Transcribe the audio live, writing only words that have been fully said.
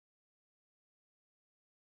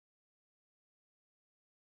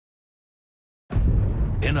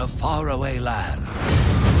In a faraway land,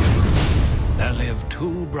 there live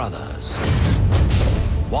two brothers.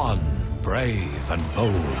 One brave and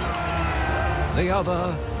bold. The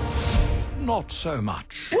other, not so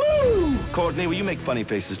much. Woo! Courtney, will you make funny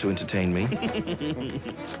faces to entertain me?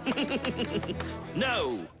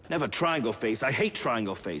 No! Never triangle face. I hate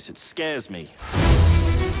triangle face. It scares me.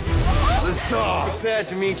 Lazar, prepare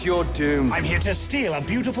to meet your doom. I'm here to steal a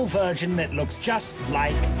beautiful virgin that looks just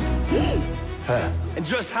like her. And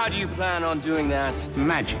just how do you plan on doing that?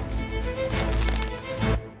 Magic.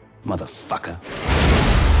 Motherfucker.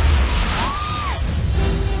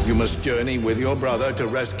 You must journey with your brother to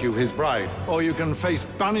rescue his bride, or you can face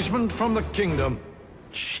banishment from the kingdom.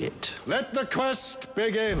 Shit. Let the quest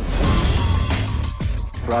begin.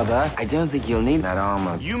 Brother, I don't think you'll need that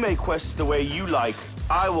armor. You may quest the way you like.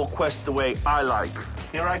 I will quest the way I like.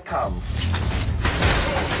 Here I come.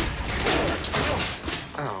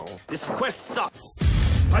 Ow. This quest sucks.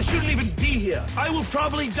 I shouldn't even be here. I will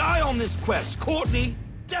probably die on this quest. Courtney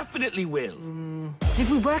definitely will. If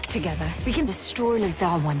we work together, we can destroy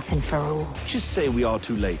Lazar once and for all. Just say we are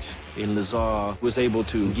too late. And Lazar was able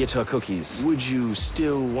to get her cookies. Would you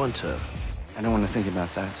still want her? I don't want to think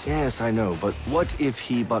about that. Yes, I know, but what if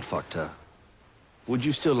he butt-fucked her? Would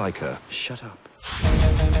you still like her? Shut up.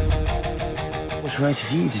 What's right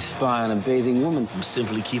for you to spy on a bathing woman? I'm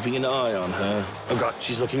simply keeping an eye on her. Oh, God,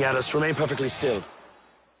 she's looking at us. Remain perfectly still.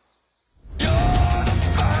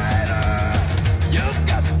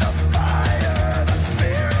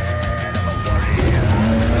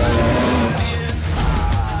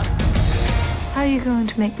 How are you going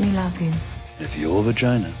to make me love you? If your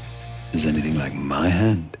vagina is anything like my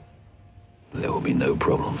hand, there will be no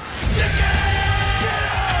problem.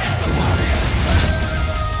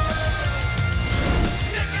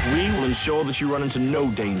 We will ensure that you run into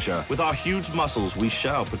no danger. With our huge muscles, we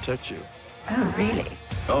shall protect you. Oh, really?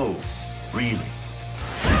 Oh, really?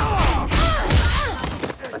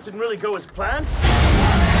 That didn't really go as planned.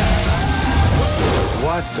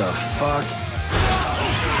 What the fuck?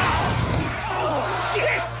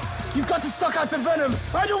 You've got to suck out the venom.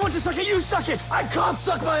 I don't want to suck it, you suck it! I can't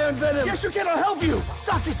suck my own venom. Yes, you can, I'll help you!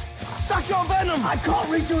 Suck it! Suck your venom! I can't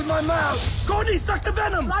reach it with my mouth. Courtney, suck the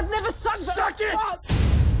venom! I've never sucked venom. Suck it!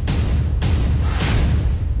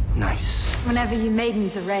 Nice. Whenever you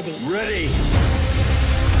maidens are ready. Ready!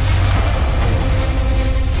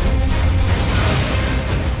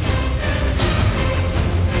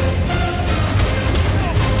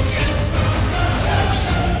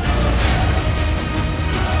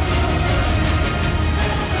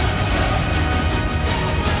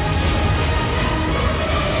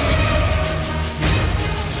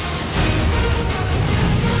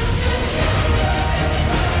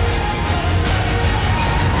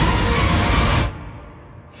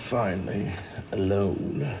 Finally,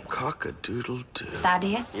 alone. Cock-a-doodle-doo.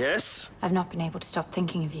 Thaddeus? Yes? I've not been able to stop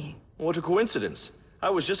thinking of you. What a coincidence. I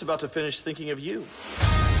was just about to finish thinking of you.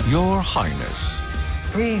 Your Highness.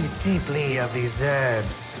 breathe deeply of these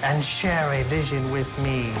herbs and share a vision with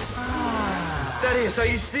me. Thaddeus, are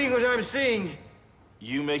you seeing what I'm seeing?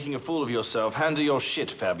 You making a fool of yourself. Handle your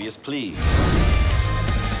shit, Fabius, please.